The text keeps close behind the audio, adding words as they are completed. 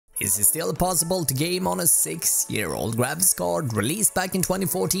Is it still possible to game on a 6-year-old graphics card? Released back in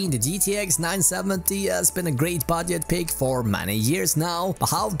 2014, the GTX 970 has been a great budget pick for many years now,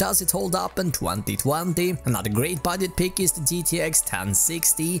 but how does it hold up in 2020? Another great budget pick is the GTX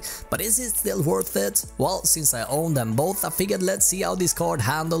 1060, but is it still worth it? Well, since I own them both, I figured let's see how this card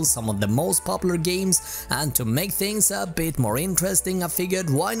handles some of the most popular games, and to make things a bit more interesting, I figured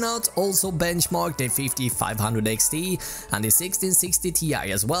why not also benchmark the 5500 XT and the 1660 Ti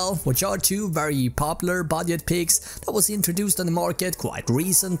as well, which are two very popular budget picks that was introduced on the market quite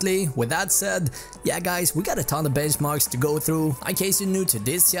recently. With that said, yeah guys, we got a ton of benchmarks to go through. In case you're new to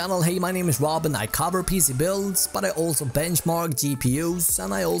this channel, hey, my name is Rob and I cover PC builds, but I also benchmark GPUs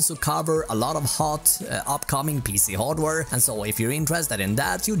and I also cover a lot of hot upcoming PC hardware. And so if you're interested in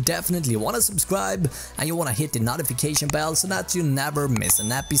that, you definitely want to subscribe and you want to hit the notification bell so that you never miss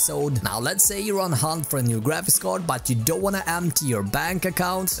an episode. Now let's say you're on hunt for a new graphics card but you don't want to empty your bank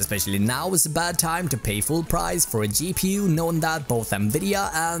account. Especially now is a bad time to pay full price for a GPU, knowing that both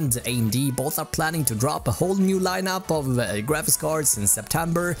Nvidia and AMD both are planning to drop a whole new lineup of graphics cards in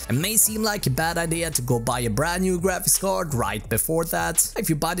September. It may seem like a bad idea to go buy a brand new graphics card right before that. If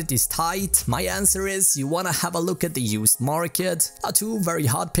your budget is tight, my answer is you want to have a look at the used market. Our two very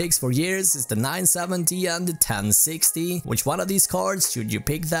hot picks for years is the 970 and the 1060. Which one of these cards should you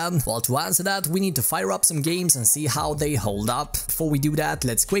pick then? Well, to answer that, we need to fire up some games and see how they hold up. Before we do that,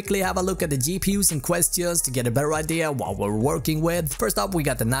 let's quickly have a look at the GPUs in questions to get a better idea what we're working with. First up, we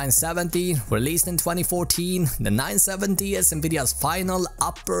got the 970, released in 2014. The 970 is Nvidia's final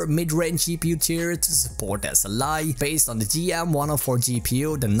upper mid-range GPU tier to support SLI. Based on the GM104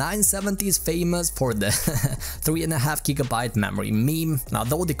 GPU, the 970 is famous for the 3.5GB memory meme. Now,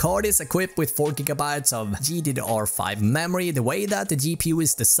 though the card is equipped with 4GB of GDDR5 memory, the way that the GPU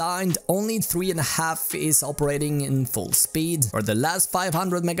is designed, only 3.5 is operating in full speed, or the last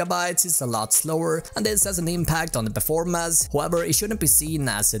 500 megabytes is a lot slower, and this has an impact on the performance. However, it shouldn't be seen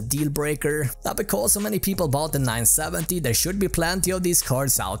as a deal breaker. Now, because so many people bought the 970, there should be plenty of these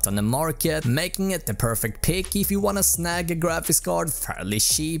cards out on the market, making it the perfect pick if you want to snag a graphics card fairly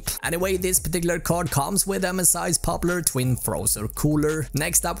cheap. Anyway, this particular card comes with MSI's popular twin frozen cooler.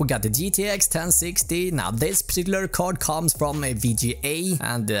 Next up, we got the GTX 1060. Now, this particular card comes from a VGA,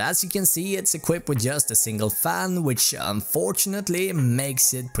 and as you can see, it's equipped with just a single fan, which unfortunately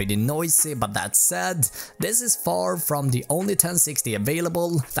makes it pretty noisy. But that said, this is far from the only 1060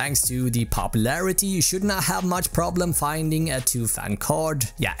 available. Thanks to the popularity, you should not have much problem finding a 2-fan card.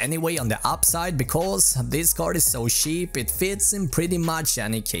 Yeah, anyway, on the upside, because this card is so cheap, it fits in pretty much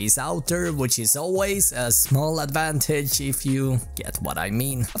any case out there, which is always a small advantage if you get what I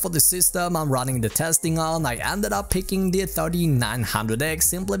mean. For the system I'm running the testing on, I ended up picking the 3900X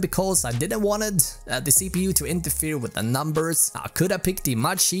simply because I didn't want the CPU to interfere with the numbers. I could have picked the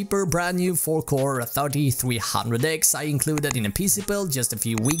much cheaper brand new 4-core 3300X I included in a PC build just a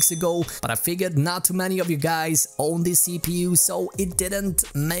few weeks ago, but I figured not too many of you guys own this CPU, so it didn't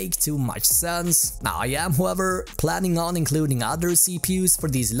make too much sense. Now, I am, however, planning on including other CPUs for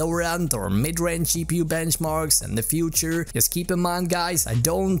these lower end or mid-range GPU benchmarks in the future. Just keep in mind, guys, I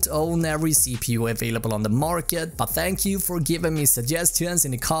don't own every CPU available on the market, but thank you for giving me suggestions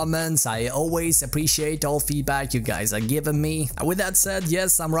in the comments. I always appreciate all feedback you guys are giving me. And with that said,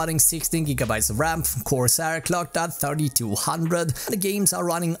 yes, I'm running 16GB of RAM from Corsair clocked at 3200, and the games are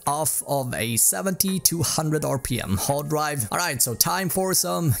running off of a 7200 RPM hard drive. Alright, so time for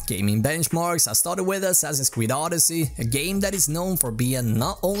some gaming benchmarks. I started with Assassin's Creed Odyssey, a game that is known for being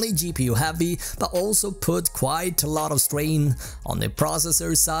not only GPU heavy, but also put quite a lot of strain on the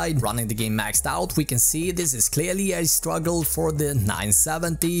processor side. Running the game maxed out, we can see this is clearly a struggle for the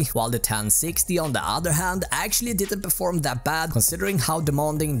 970, while the 1060 on the other hand actually didn't perform that bad considering how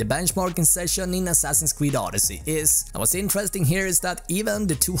demanding the benchmarking session in Assassin's Creed Odyssey is. And what's interesting here is that even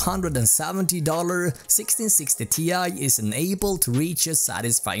the $270 1660 Ti isn't able to reach a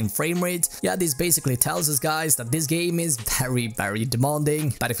satisfying frame rate. Yeah, this basically tells us, guys, that this game is very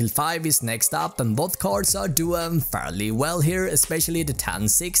demanding. Battlefield 5 is next up and both cards are doing fairly well here, especially the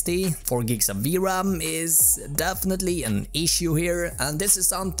 1060. 4 gigs of VRAM is definitely an issue here, and this is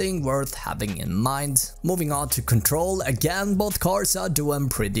something worth having in mind. Moving on to Control, again, both cards are doing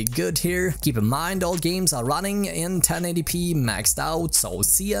pretty good here. Keep in mind, all games are running in 1080p maxed out, so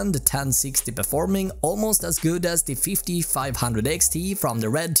seeing the 1060 performing almost as good as the 5500 XT from the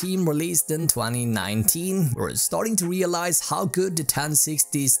Red Team released in 2019, we're starting to realize how good the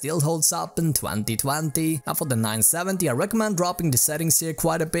 1060 still holds up in 2020. Now for the 970, I recommend dropping the settings here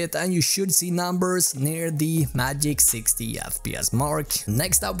quite a bit and you should see numbers near the magic 60 FPS mark.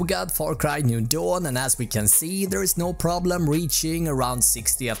 Next up, we got Far Cry New Dawn, and as we can see, there is no problem reaching around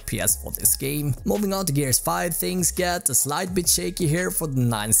 60 FPS for this game. Moving on to Gears 5, things get a slight bit shaky here for the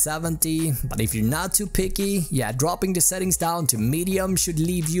 970, but if you're not too picky, yeah, dropping the settings down to medium should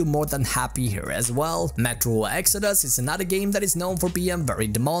leave you more than happy here as well. Metro Exodus is another game that is known for being very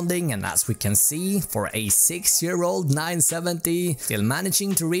demanding, and as we can see, for a 6-year-old 970, still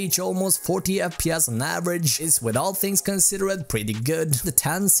managing to reach almost 40 FPS on average is, with all things considered, pretty good. The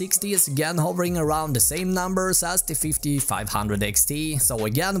 1060 is again hovering around the same numbers as the 5500 XT, so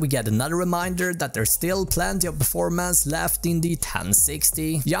again we get another reminder that there's still plenty of performance left in the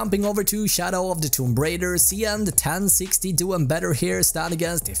 1060. Jumping over to Shadow of the Tomb Raider, seeing the 1060 doing better here stand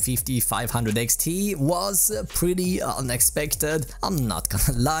against the 5500 XT was pretty unexpected, I'm not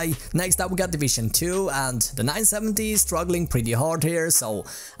gonna lie. Next up we got Division 2, and the 970 is struggling pretty hard here, so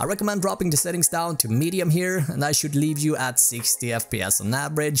I recommend dropping the settings down to medium here, and I should leave you at 60 FPS on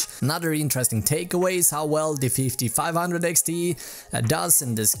average. Another interesting takeaway is how well the 5500 XT does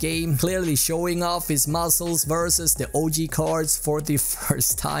in this game, clearly showing off his muscles versus the OG cards for the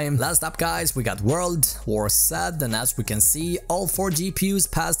first time. Last up guys, we got World War Z, and as we can see, all 4 GPUs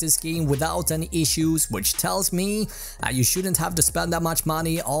passed this game without any issues, which tells me you shouldn't have to spend that much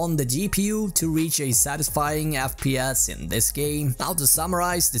money on the GPU to reach a satisfying FPS in this game. Now to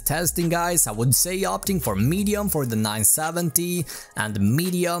summarize the testing guys, I would say opting for medium for the 970 and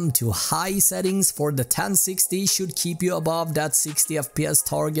medium to high settings for the 1060 should keep you above that 60 FPS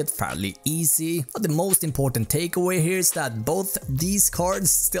target fairly easy. But the most important takeaway here is that both these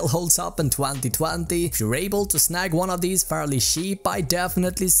cards still holds up in 2020. If you're able to snag one of these fairly cheap, I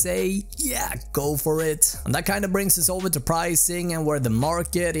definitely say yeah, go for it. And that kind of brings us over to pricing and where the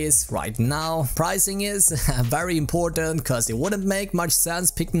market is right now. Pricing is very important because it wouldn't make much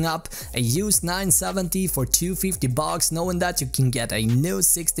sense picking up a used 970 for $250 knowing that you can get a new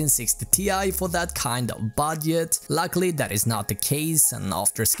 1660 Ti for that kind of budget. Luckily that is not the case, and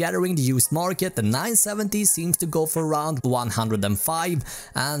after scattering the used market, the 970 seems to go for around $105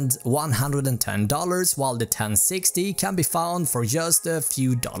 and $110, while the 1060 can be found for just a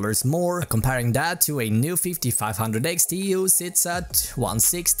few dollars more. Comparing that to a new 5500 XT sits at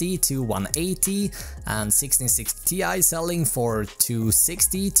 $160 to $180 and 1660 Ti selling for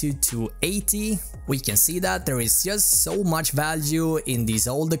 $260 to $280. We can see that there is just so much value in these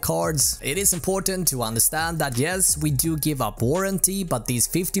older cards. It is important to understand that yes, we do give up warranty, but these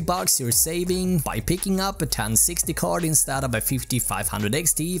 $50 you're saving by picking up a 1060 card instead of a 5500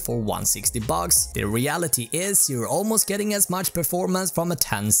 XT for $160. The reality is you're almost getting as much performance from a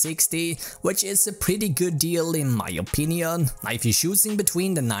 1060, which is a pretty good deal in my opinion. Now if you're choosing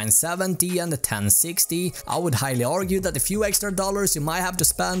between the 970 and the 1060, I would highly argue that the few extra dollars you might have to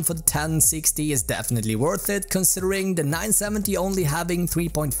spend for the 1060 is definitely worth it, considering the 970 only having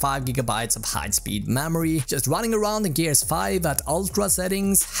 3.5 GB of high-speed memory. Just running around in Gears 5 at ultra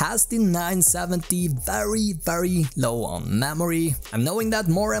settings has the 970 very low on memory, and knowing that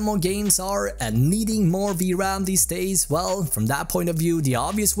more and more games are needing more VRAM these days, well, from that point of view, the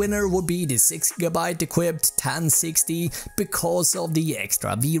obvious winner would be the 6 GB equipped 1060 because of the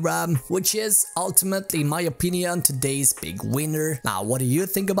extra VRAM, which is ultimately, in my opinion, today's big winner. Now, what do you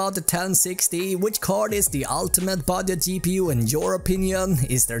think about the 1060? Which card is the ultimate budget GPU in your opinion?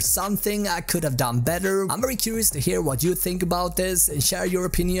 Is there something I could have done better? I'm very curious to hear what you think about this and share your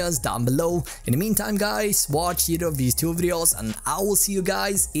opinions down below. In the meantime guys, watch either of these two videos and I will see you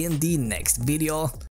guys in the next video.